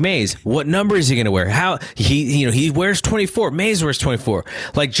like Mays? What number is he going to wear? How he wears 24. Mays wears 24.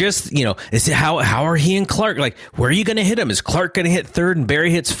 Like, just, is it, how are he and Clark? Like, where are you going to hit him? Is Clark going to hit third and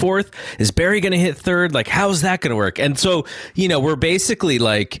Barry hits fourth? Is Barry going to hit third? Like, how's that going to work? And so, we're basically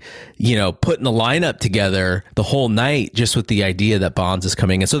like, putting the lineup together the whole night just with the idea that Bonds is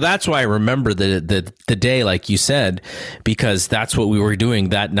coming. And so that's why I remember the day, like you said, because that's what we were doing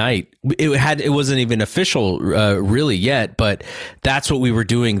that night. It wasn't even official really yet, but that's what we were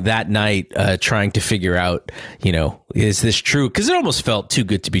doing that night, trying to figure out, is this true? Because it almost felt too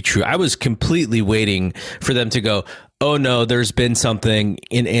good to be true. I was completely waiting for them to go, oh no, there's been something.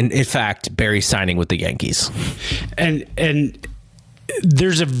 In fact, Barry signing with the Yankees, and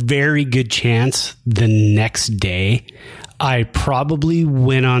there's a very good chance the next day I probably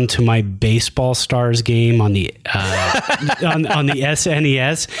went on to my Baseball Stars game on the on the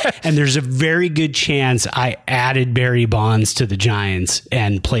SNES, and there's a very good chance I added Barry Bonds to the Giants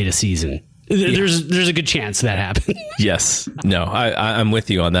and played a season. There's a good chance that happened. Yes. No, I'm with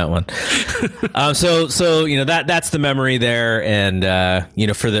you on that one. So that's the memory there. And,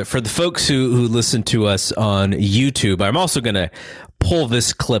 for the folks who listen to us on YouTube, I'm also going to pull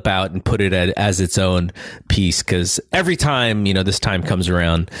this clip out and put it as its own piece, because every time, this time comes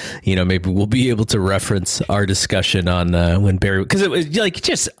around, maybe we'll be able to reference our discussion on when Barry, because it was like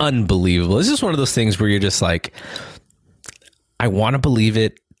just unbelievable. It's just one of those things where you're just like, I want to believe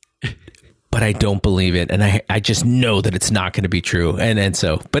it, but I don't believe it, and I just know that it's not going to be true,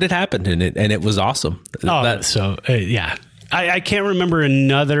 but it happened, and it was awesome. Yeah, I can't remember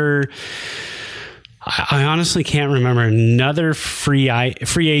another. I honestly can't remember another free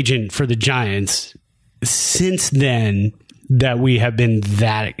agent for the Giants since then that we have been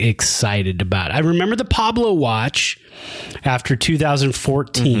that excited about. I remember the Pablo watch after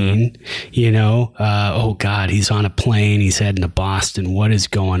 2014, oh God, he's on a plane. He's heading to Boston. What is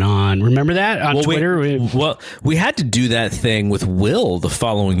going on? Remember that on Twitter? We had to do that thing with Will the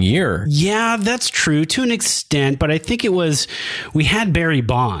following year. Yeah, that's true to an extent, but I think we had Barry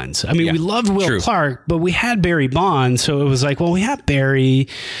Bonds. I mean, we loved Will Clark, but we had Barry Bonds. So it was like, well, we have Barry.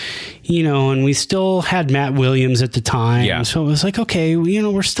 and we still had Matt Williams at the time. Yeah. So it was like, okay,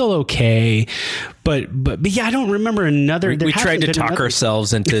 we're still okay. But yeah, I don't remember another. We tried to talk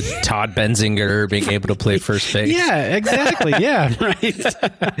ourselves into Todd Benzinger being able to play first base. Yeah, exactly. Yeah, right.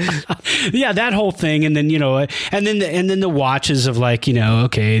 Yeah, that whole thing, and then and then the watches of like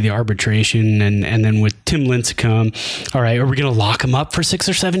okay, the arbitration, and then with Tim Lincecum, all right, are we going to lock him up for 6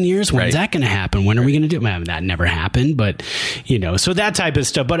 or 7 years? When's that going to happen? When are we going to do it? Well, that never happened, but so that type of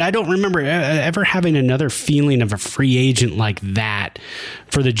stuff. But I don't remember ever having another feeling of a free agent like that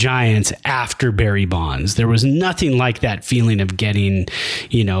for the Giants after Barry Bonds. There was nothing like that feeling of getting,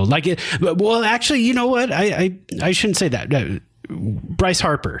 like it. Well, actually, you know what? I shouldn't say that. Bryce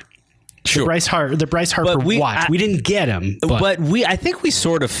Harper. Sure. The Bryce Harper watch. We didn't get him. But I think we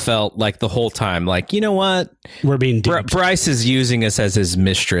sort of felt like the whole time, like, you know what? We're being duped. Bryce is using us as his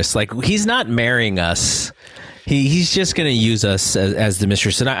mistress. Like, he's not marrying us. He's just going to use us as the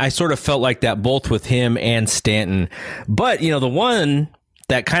mistress. And I sort of felt like that both with him and Stanton. But, the one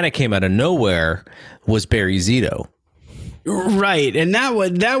that kind of came out of nowhere was Barry Zito. Right. And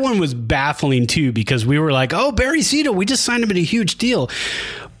that one was baffling, too, because we were like, oh, Barry Zito, we just signed him at a huge deal.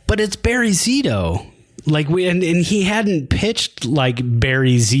 But it's Barry Zito. Like and he hadn't pitched like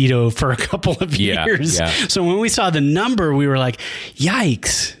Barry Zito for a couple of years. Yeah. So when we saw the number, we were like,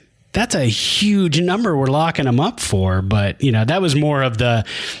 yikes. That's a huge number we're locking him up for. But, that was more of the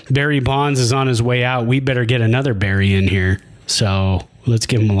Barry Bonds is on his way out. We better get another Barry in here. So let's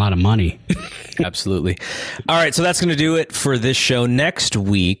give him a lot of money. Absolutely. All right. So that's going to do it for this show. Next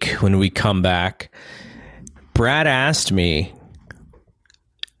week, when we come back, Brad asked me,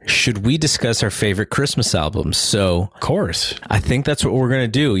 should we discuss our favorite Christmas albums? So, of course, I think that's what we're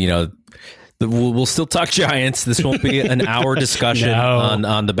going to do. We'll still talk Giants. This won't be an hour discussion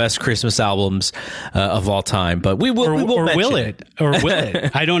on the best Christmas albums of all time, but we will. Or will it?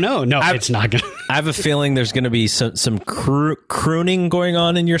 I don't know. No, it's not going to. I have a feeling there's going to be some crooning going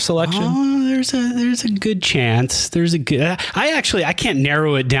on in your selection. Oh, there's a good chance. I can't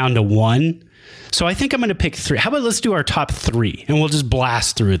narrow it down to one. So I think I'm going to pick 3. How about let's do our top 3 and we'll just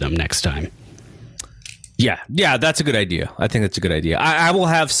blast through them next time. Yeah, that's a good idea. I think that's a good idea. I will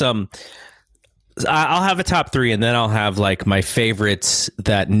have some. I'll have a top 3 and then I'll have like my favorites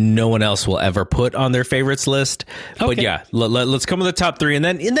that no one else will ever put on their favorites list. Okay. But yeah, let's come with the top 3 and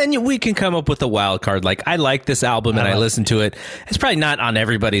then we can come up with a wild card. Like I like this album and I listen to it. It's probably not on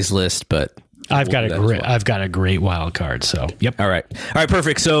everybody's list, but I've got a great wild card. So, yep. All right.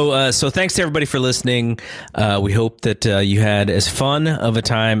 Perfect. So thanks to everybody for listening. We hope that you had as fun of a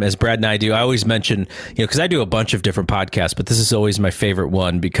time as Brad and I do. I always mention, because I do a bunch of different podcasts, but this is always my favorite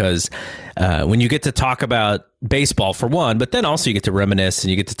one because when you get to talk about baseball for one, but then also you get to reminisce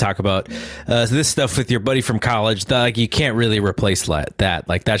and you get to talk about this stuff with your buddy from college. Like you can't really replace that.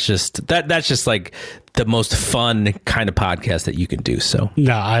 Like that's just like the most fun kind of podcast that you can do. So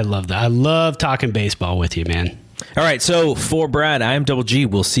no, I love that. I love talking baseball with you, man. All right. So for Brad, I am Double G.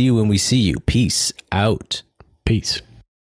 We'll see you when we see you. Peace out. Peace.